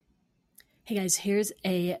Hey guys, here's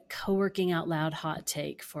a co-working out loud hot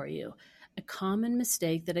take for you. A common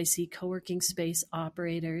mistake that I see co-working space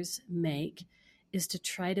operators make is to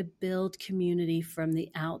try to build community from the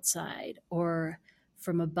outside or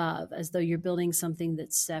from above, as though you're building something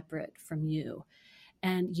that's separate from you.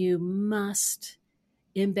 And you must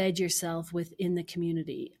embed yourself within the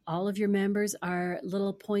community. All of your members are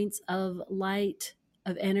little points of light,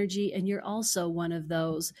 of energy, and you're also one of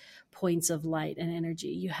those points of light and energy.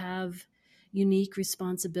 You have unique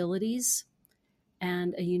responsibilities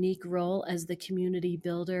and a unique role as the community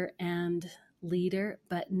builder and leader,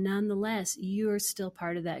 but nonetheless, you're still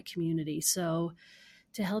part of that community. So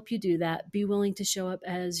to help you do that, be willing to show up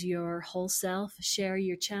as your whole self, share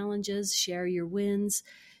your challenges, share your wins,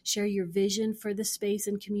 share your vision for the space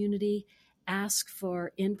and community, ask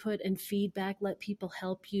for input and feedback, let people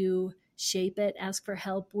help you shape it, ask for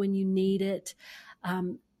help when you need it.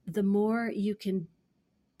 The more you can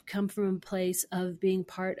come from a place of being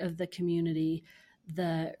part of the community,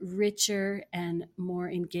 the richer and more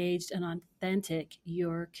engaged and authentic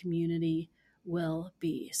your community will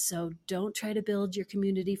be. So don't try to build your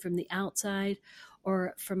community from the outside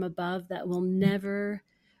or from above. That will never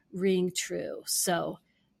ring true. So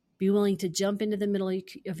be willing to jump into the middle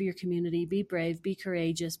of your community, be brave, be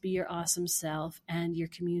courageous, be your awesome self, and your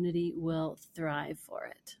community will thrive for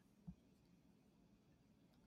it.